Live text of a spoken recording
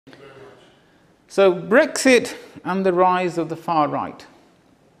So Brexit and the rise of the far right.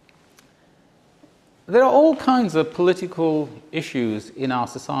 There are all kinds of political issues in our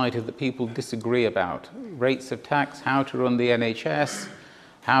society that people disagree about. Rates of tax, how to run the NHS,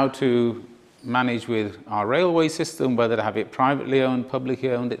 how to manage with our railway system, whether to have it privately owned,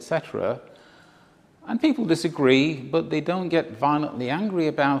 publicly owned, etc. And people disagree, but they don't get violently angry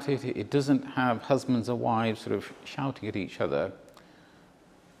about it. It doesn't have husbands and wives sort of shouting at each other.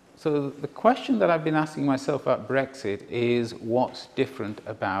 So the question that I've been asking myself about Brexit is, what's different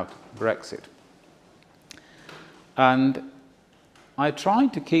about Brexit? And I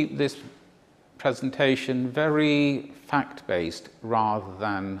tried to keep this presentation very fact-based rather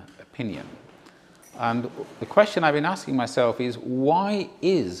than opinion. And the question I've been asking myself is, why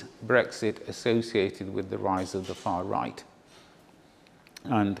is Brexit associated with the rise of the far right?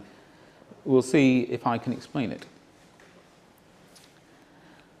 And we'll see if I can explain it.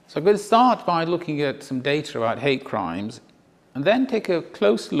 So I'm going to start by looking at some data about hate crimes, and then take a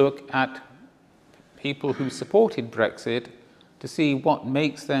close look at people who supported Brexit to see what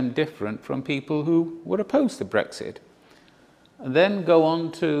makes them different from people who were opposed to Brexit. And then go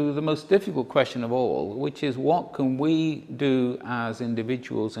on to the most difficult question of all, which is, what can we do as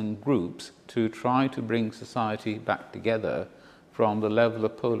individuals and groups to try to bring society back together from the level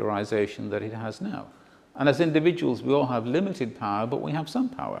of polarization that it has now? And as individuals, we all have limited power, but we have some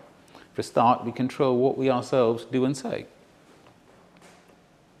power. For a start, we control what we ourselves do and say.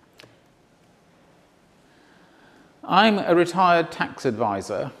 I'm a retired tax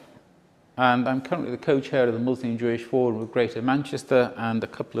advisor, and I'm currently the co-chair of the Muslim Jewish Forum of Greater Manchester and a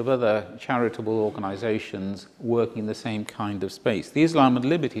couple of other charitable organisations working in the same kind of space. The Islam and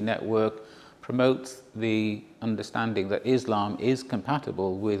Liberty Network promotes the understanding that Islam is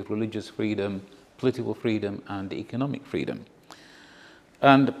compatible with religious freedom, political freedom and economic freedom.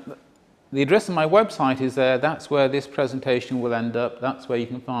 And the address on my website is there. That's where this presentation will end up. That's where you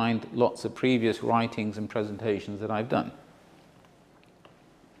can find lots of previous writings and presentations that I've done.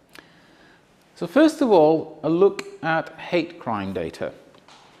 So first of all, a look at hate crime data.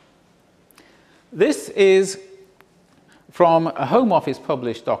 This is from a Home Office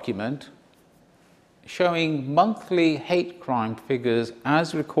published document showing monthly hate crime figures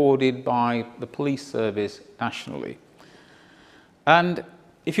as recorded by the police service nationally. And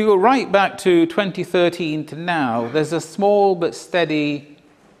if you go right back to 2013 to now, there's a small but steady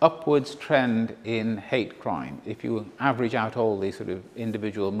upwards trend in hate crime, if you average out all these sort of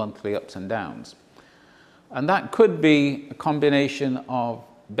individual monthly ups and downs. And that could be a combination of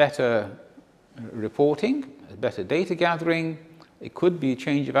better reporting, better data gathering. It could be a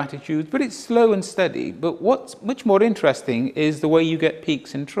change of attitudes, but it's slow and steady. But what's much more interesting is the way you get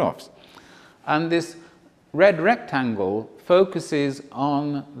peaks and troughs. And this red rectangle focuses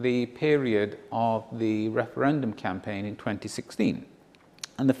on the period of the referendum campaign in 2016.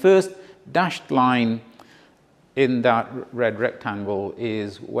 And the first dashed line in that red rectangle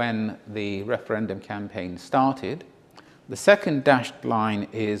is when the referendum campaign started. The second dashed line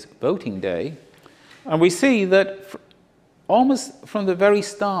is voting day. And we see that almost from the very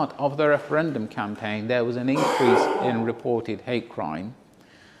start of the referendum campaign, there was an increase in reported hate crime.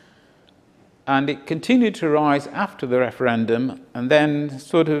 And it continued to rise after the referendum, and then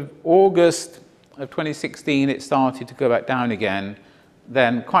sort of August of 2016, it started to go back down again.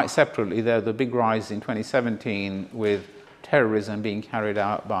 Then quite separately, there was the big rise in 2017 with terrorism being carried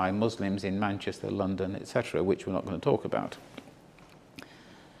out by Muslims in Manchester, London, etc., which we're not going to talk about.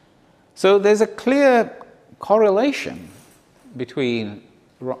 So there's a clear correlation between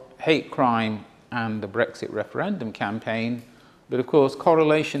hate crime and the Brexit referendum campaign. But of course,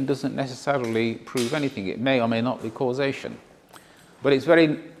 correlation doesn't necessarily prove anything. It may or may not be causation. But it's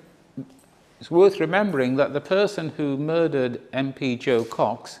worth remembering that the person who murdered MP Jo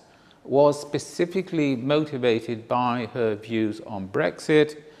Cox was specifically motivated by her views on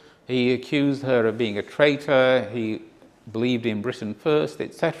Brexit. He accused her of being a traitor. He believed in Britain first,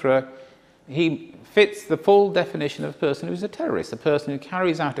 etc. He fits the full definition of a person who's a terrorist, a person who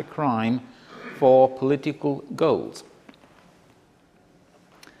carries out a crime for political goals.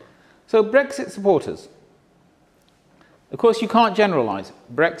 So Brexit supporters. Of course, you can't generalize.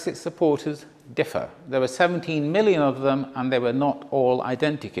 Brexit supporters differ. There were 17 million of them, and they were not all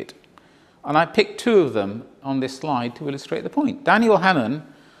identikit. And I picked two of them on this slide to illustrate the point. Daniel Hannan,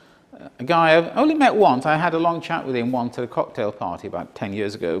 a guy I've only met once. I had a long chat with him once at a cocktail party about 10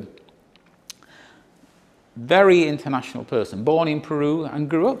 years ago. Very international person, born in Peru and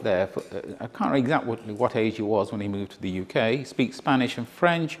grew up there. I can't remember exactly what age he was when he moved to the UK. He speaks Spanish and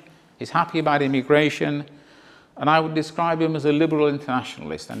French. He's happy about immigration. and I would describe him as a liberal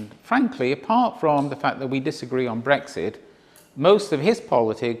internationalist. And frankly, apart from the fact that we disagree on Brexit, most of his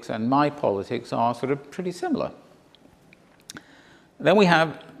politics and my politics are sort of pretty similar. Then we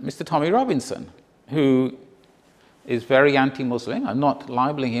have Mr. Tommy Robinson, who is very anti-Muslim. I'm not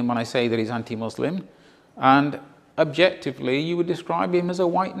libeling him when I say that he's anti-Muslim. And objectively, you would describe him as a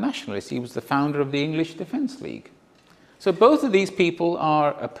white nationalist. He was the founder of the English Defence League. So both of these people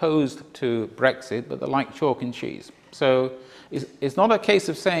are opposed to Brexit, but they're like chalk and cheese. So it's not a case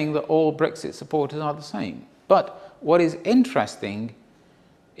of saying that all Brexit supporters are the same. But what is interesting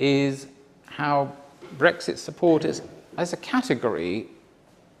is how Brexit supporters, as a category,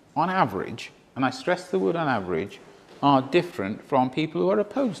 on average, and I stress the word on average, are different from people who are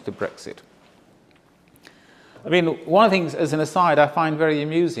opposed to Brexit. I mean, one of the things, as an aside, I find very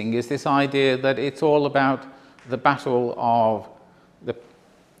amusing is this idea that it's all about the battle of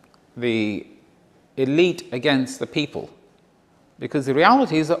the elite against the people. Because the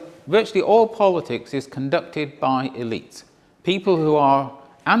reality is that virtually all politics is conducted by elites. People who are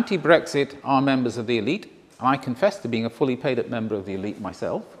anti-Brexit are members of the elite, and I confess to being a fully paid-up member of the elite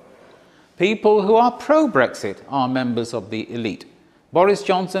myself. People who are pro-Brexit are members of the elite. Boris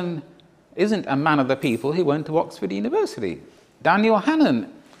Johnson isn't a man of the people, he went to Oxford University. Daniel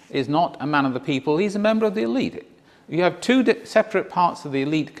Hannan is not a man of the people, he's a member of the elite. You have two separate parts of the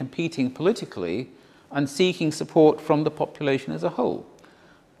elite competing politically and seeking support from the population as a whole.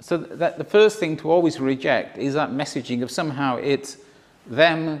 So that the first thing to always reject is that messaging of somehow it's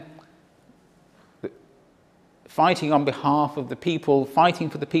them fighting on behalf of the people, fighting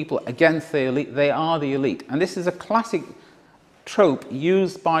for the people against the elite. They are the elite. And this is a classic trope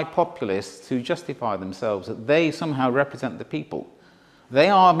used by populists to justify themselves, that they somehow represent the people. They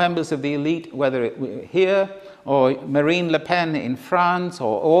are members of the elite, whether it here, or Marine Le Pen in France,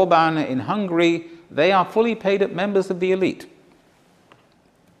 or Orban in Hungary. They are fully paid up members of the elite.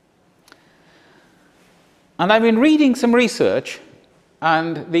 And I've been reading some research,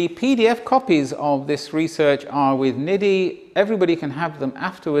 and the PDF copies of this research are with NIDI. Everybody can have them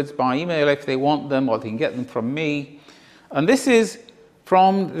afterwards by email if they want them, or they can get them from me. And this is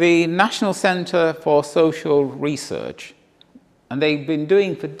from the National Centre for Social Research. And they've been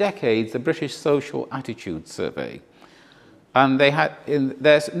doing for decades the British Social Attitude Survey. And they had, in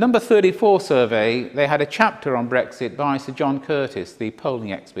their number 34 survey, they had a chapter on Brexit by Sir John Curtis, the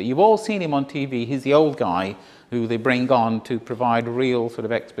polling expert. You've all seen him on TV. He's the old guy who they bring on to provide real sort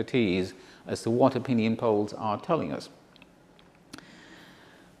of expertise as to what opinion polls are telling us.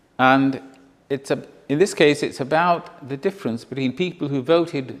 And in this case, it's about the difference between people who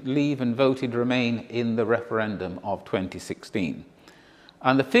voted Leave and voted Remain in the referendum of 2016.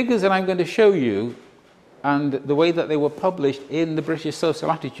 And the figures that I'm going to show you, and the way that they were published in the British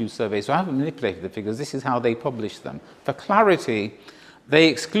Social Attitude Survey, so I haven't manipulated the figures, this is how they published them. For clarity, they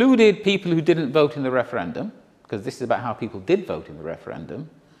excluded people who didn't vote in the referendum, because this is about how people did vote in the referendum.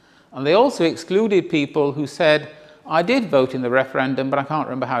 And they also excluded people who said, I did vote in the referendum, but I can't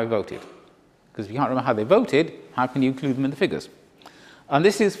remember how I voted. Because if you can't remember how they voted, how can you include them in the figures? And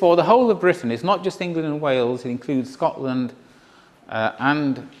this is for the whole of Britain. It's not just England and Wales. It includes Scotland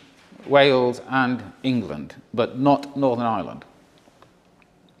and Wales and England, but not Northern Ireland.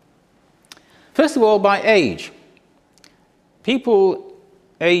 First of all, by age. People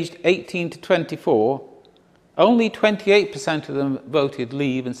aged 18 to 24, only 28% of them voted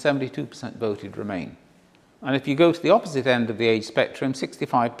Leave and 72% voted Remain. And if you go to the opposite end of the age spectrum,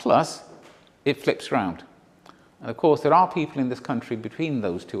 65 plus, it flips round. And of course, there are people in this country between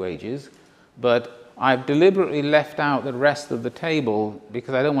those two ages, but I've deliberately left out the rest of the table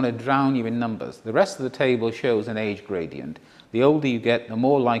because I don't want to drown you in numbers. The rest of the table shows an age gradient. The older you get, the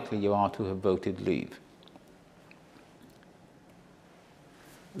more likely you are to have voted Leave.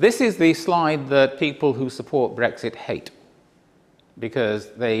 This is the slide that people who support Brexit hate, because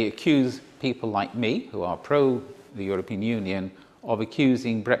they accuse people like me, who are pro the European Union, of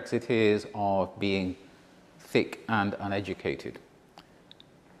accusing Brexiteers of being thick and uneducated.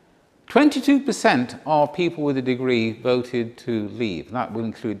 22% of people with a degree voted to Leave. That will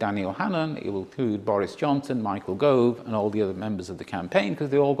include Daniel Hannan, it will include Boris Johnson, Michael Gove, and all the other members of the campaign, because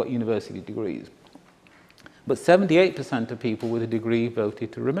they all got university degrees. But 78% of people with a degree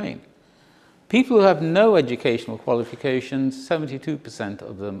voted to Remain. People who have no educational qualifications, 72%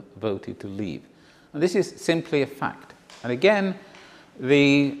 of them voted to Leave. And this is simply a fact. And again,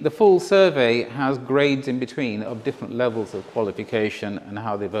 the full survey has grades in between of different levels of qualification and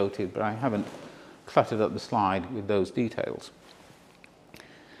how they voted, but I haven't cluttered up the slide with those details.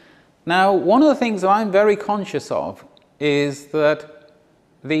 Now, one of the things that I'm very conscious of is that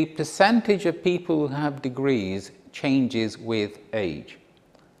the percentage of people who have degrees changes with age.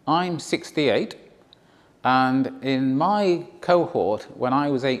 I'm 68, and in my cohort, when I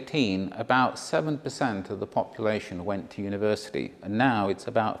was 18, about 7% of the population went to university, and now it's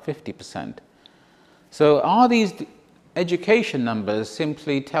about 50%. So are these education numbers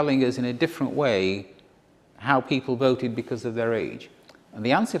simply telling us in a different way how people voted because of their age? And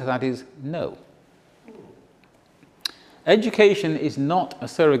the answer to that is no. Education is not a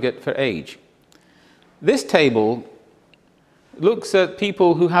surrogate for age. This table looks at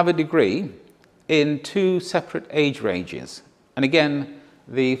people who have a degree in two separate age ranges. And again,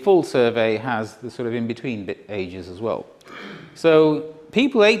 the full survey has the sort of in-between ages as well. So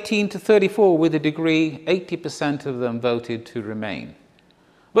people 18 to 34 with a degree, 80% of them voted to remain.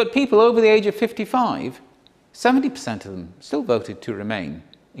 But people over the age of 55, 70% of them still voted to remain,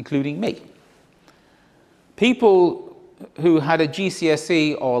 including me. People who had a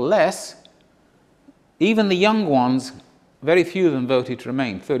GCSE or less, even the young ones, very few of them voted to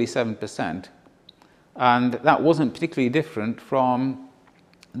remain, 37%. And that wasn't particularly different from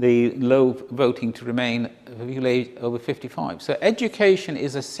the low voting to remain for people aged over 55. So education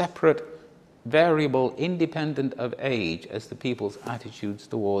is a separate variable independent of age as to people's attitudes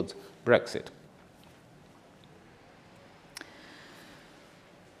towards Brexit.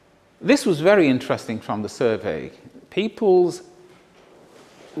 This was very interesting from the survey. People's,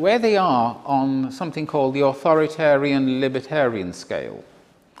 where they are on something called the authoritarian libertarian scale.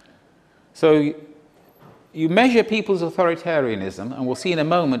 So you measure people's authoritarianism, and we'll see in a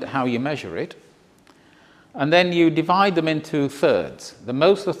moment how you measure it, and then you divide them into thirds: the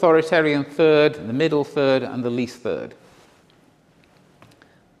most authoritarian third, the middle third, and the least third.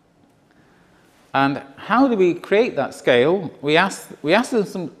 And how do we create that scale? We ask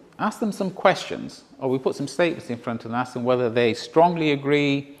them some questions, or we put some statements in front of them and ask them whether they strongly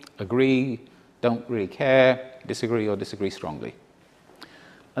agree, don't really care, disagree, or disagree strongly.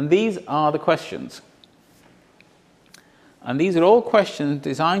 And these are the questions. And these are all questions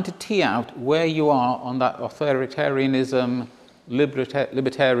designed to tee out where you are on that authoritarianism,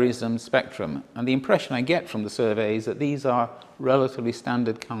 libertarianism spectrum. And the impression I get from the survey is that these are relatively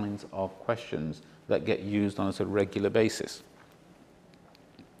standard kinds of questions that get used on a sort of regular basis.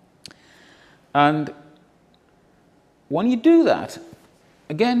 And when you do that,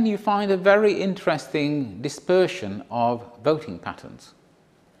 again, you find a very interesting dispersion of voting patterns.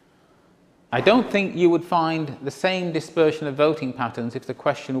 I don't think you would find the same dispersion of voting patterns if the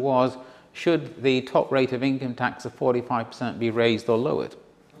question was, should the top rate of income tax of 45% be raised or lowered?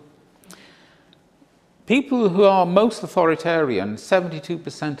 People who are most authoritarian,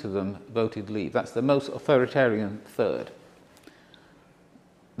 72% of them voted leave. That's the most authoritarian third.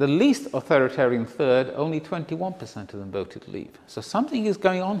 The least authoritarian third, only 21% of them voted leave. So something is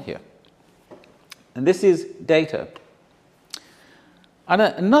going on here. And this is data. And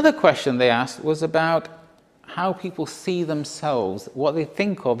another question they asked was about how people see themselves, what they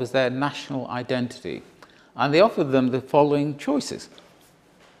think of as their national identity. And they offered them the following choices.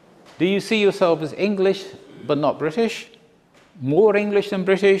 Do you see yourself as English but not British? More English than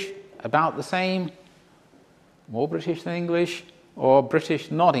British? About the same? More British than English? Or British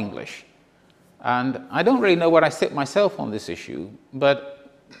not English? And I don't really know where I sit myself on this issue, but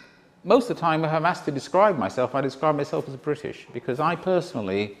most of the time, if I'm asked to describe myself, I describe myself as British, because I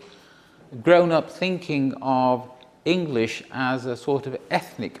personally have grown up thinking of English as a sort of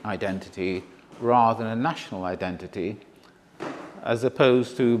ethnic identity rather than a national identity, as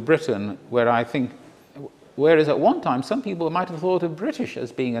opposed to Britain, where I think, whereas at one time some people might have thought of British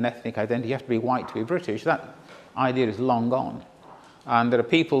as being an ethnic identity, you have to be white to be British. That idea is long gone. And there are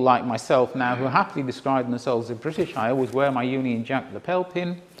people like myself now who happily describe themselves as British. I always wear my Union Jack lapel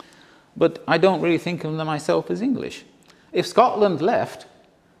pin. But I don't really think of myself as English. If Scotland left,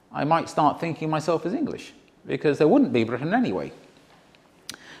 I might start thinking of myself as English, because there wouldn't be Britain anyway.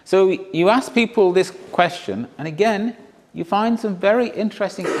 So you ask people this question, and again, you find some very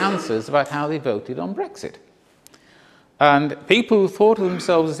interesting answers about how they voted on Brexit. And people who thought of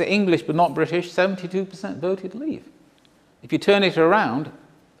themselves as English but not British, 72% voted leave. If you turn it around,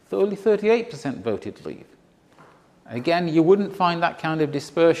 only 38% voted leave. Again, you wouldn't find that kind of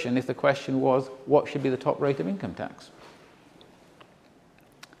dispersion if the question was, what should be the top rate of income tax?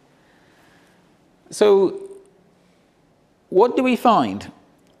 So, what do we find?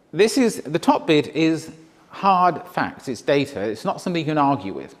 The top bit is hard facts, it's data, it's not something you can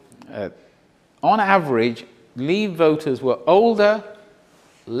argue with. On average, Leave voters were older,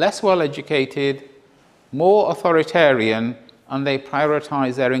 less well educated, more authoritarian, and they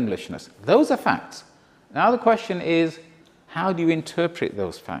prioritised their Englishness. Those are facts. Now the question is, how do you interpret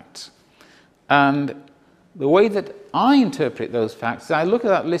those facts? And the way that I interpret those facts is I look at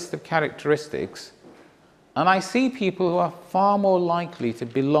that list of characteristics and I see people who are far more likely to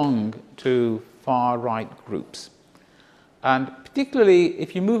belong to far-right groups. And particularly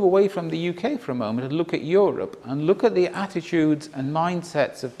if you move away from the UK for a moment and look at Europe and look at the attitudes and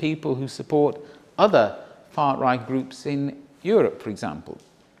mindsets of people who support other far-right groups in Europe, for example.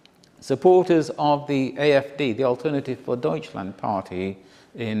 Supporters of the AfD, the Alternative for Deutschland party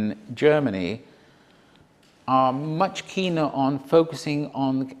in Germany, are much keener on focusing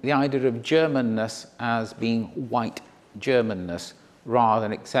on the idea of Germanness as being white Germanness, rather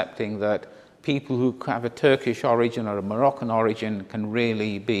than accepting that people who have a Turkish origin or a Moroccan origin can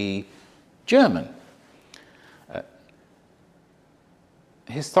really be German.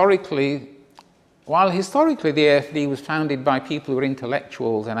 While historically the AfD was founded by people who are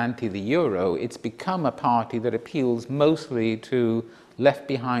intellectuals and anti the euro, it's become a party that appeals mostly to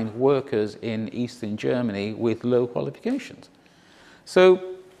left-behind workers in Eastern Germany with low qualifications.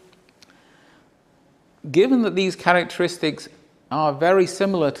 So, given that these characteristics are very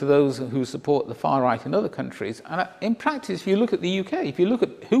similar to those who support the far right in other countries, and in practice, if you look at the UK, if you look at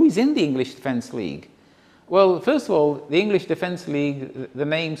who is in the English Defence League, well, first of all, the English Defence League, the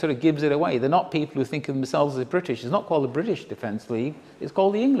name sort of gives it away. They're not people who think of themselves as British. It's not called the British Defence League, it's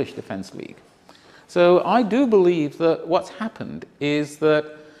called the English Defence League. So I do believe that what's happened is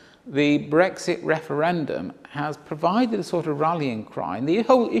that the Brexit referendum has provided a sort of rallying cry, and the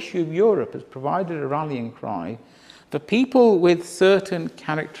whole issue of Europe has provided a rallying cry for people with certain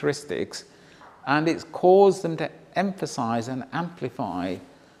characteristics, and it's caused them to emphasize and amplify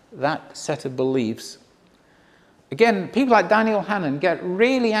that set of beliefs. Again, people like Daniel Hannan get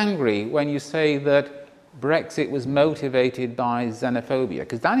really angry when you say that Brexit was motivated by xenophobia,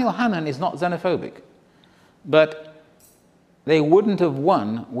 because Daniel Hannan is not xenophobic, but they wouldn't have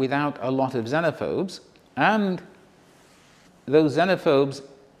won without a lot of xenophobes, and those xenophobes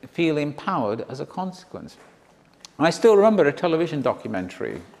feel empowered as a consequence. I still remember a television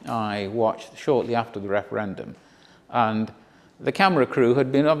documentary I watched shortly after the referendum, and the camera crew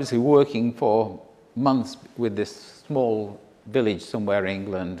had been obviously working for months with this small village somewhere in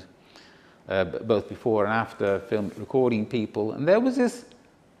England, both before and after film recording people, and there was this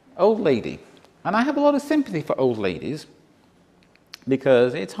old lady, and I have a lot of sympathy for old ladies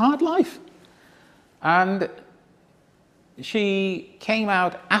because it's hard life, and she came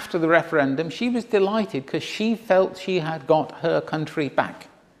out after the referendum. She was delighted because she felt she had got her country back.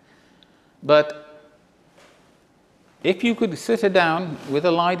 But if you could sit her down with a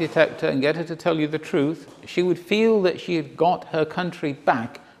lie detector and get her to tell you the truth, she would feel that she had got her country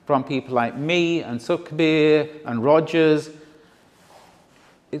back from people like me and Sukhbir and Rogers.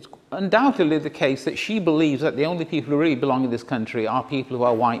 It's undoubtedly the case that she believes that the only people who really belong in this country are people who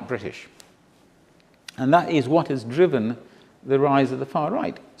are white British. And that is what has driven the rise of the far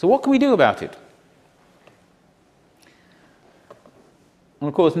right. So what can we do about it? And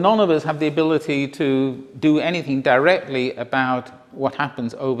of course, none of us have the ability to do anything directly about what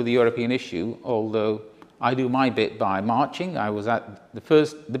happens over the European issue, although I do my bit by marching. I was at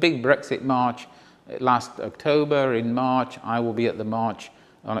the big Brexit march last October. In March, I will be at the march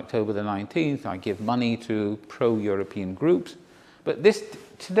on October the 19th. I give money to pro-European groups. But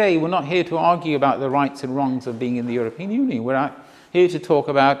today, we're not here to argue about the rights and wrongs of being in the European Union. We're here to talk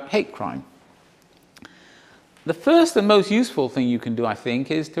about hate crime. The first and most useful thing you can do, I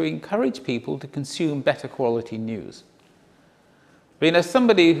think, is to encourage people to consume better quality news. I mean, as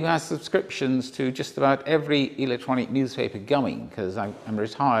somebody who has subscriptions to just about every electronic newspaper going, because I'm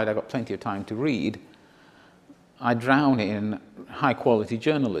retired, I've got plenty of time to read, I drown in high-quality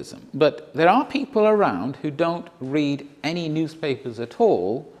journalism. But there are people around who don't read any newspapers at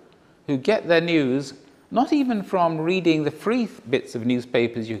all, who get their news not even from reading the free bits of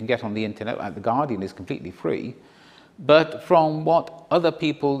newspapers you can get on the internet, like The Guardian is completely free, but from what other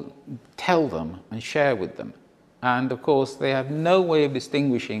people tell them and share with them. And of course, they have no way of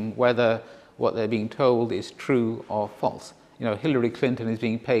distinguishing whether what they're being told is true or false. You know, Hillary Clinton is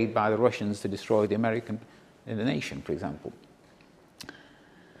being paid by the Russians to destroy the nation, for example.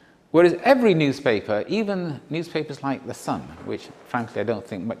 Whereas every newspaper, even newspapers like The Sun, which frankly I don't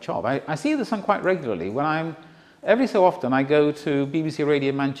think much of, I see The Sun quite regularly. Every so often I go to BBC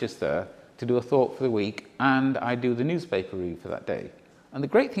Radio Manchester to do a thought for the week, and I do the newspaper review for that day. And the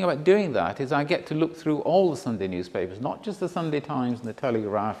great thing about doing that is I get to look through all the Sunday newspapers, not just the Sunday Times and the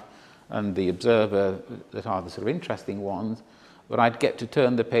Telegraph and the Observer that are the sort of interesting ones, but I'd get to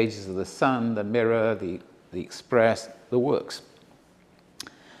turn the pages of the Sun, the Mirror, the Express, the works.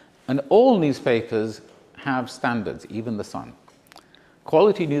 And all newspapers have standards, even the Sun.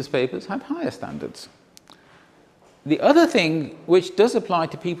 Quality newspapers have higher standards. The other thing which does apply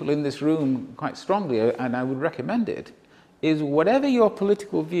to people in this room quite strongly, and I would recommend it, is whatever your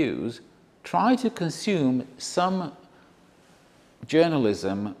political views, try to consume some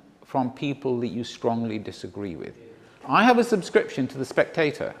journalism from people that you strongly disagree with. I have a subscription to The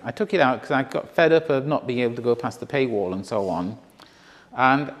Spectator. I took it out because I got fed up of not being able to go past the paywall and so on.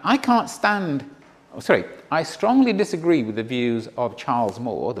 And I can't stand, I strongly disagree with the views of Charles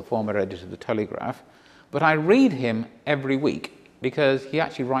Moore, the former editor of The Telegraph, but I read him every week because he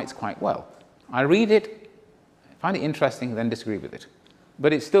actually writes quite well. I read it, find it interesting, then disagree with it.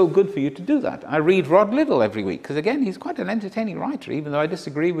 But it's still good for you to do that. I read Rod Liddell every week because, again, he's quite an entertaining writer, even though I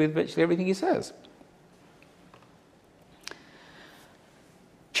disagree with virtually everything he says.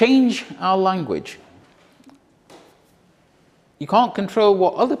 Change our language. You can't control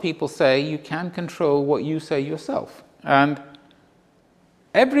what other people say, you can control what you say yourself. And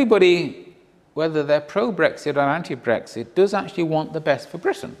everybody, whether they're pro-Brexit or anti-Brexit, does actually want the best for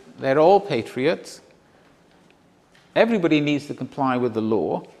Britain. They're all patriots. Everybody needs to comply with the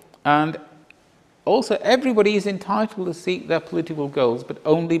law. And also, everybody is entitled to seek their political goals, but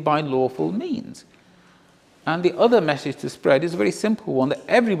only by lawful means. And the other message to spread is a very simple one, that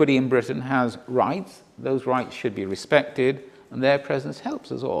everybody in Britain has rights. Those rights should be respected, and their presence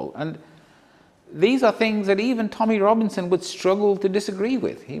helps us all. And these are things that even Tommy Robinson would struggle to disagree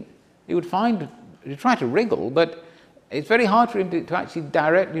with. He would try to wriggle, but it's very hard for him to actually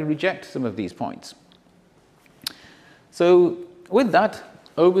directly reject some of these points. So with that,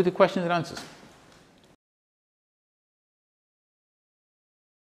 over to questions and answers.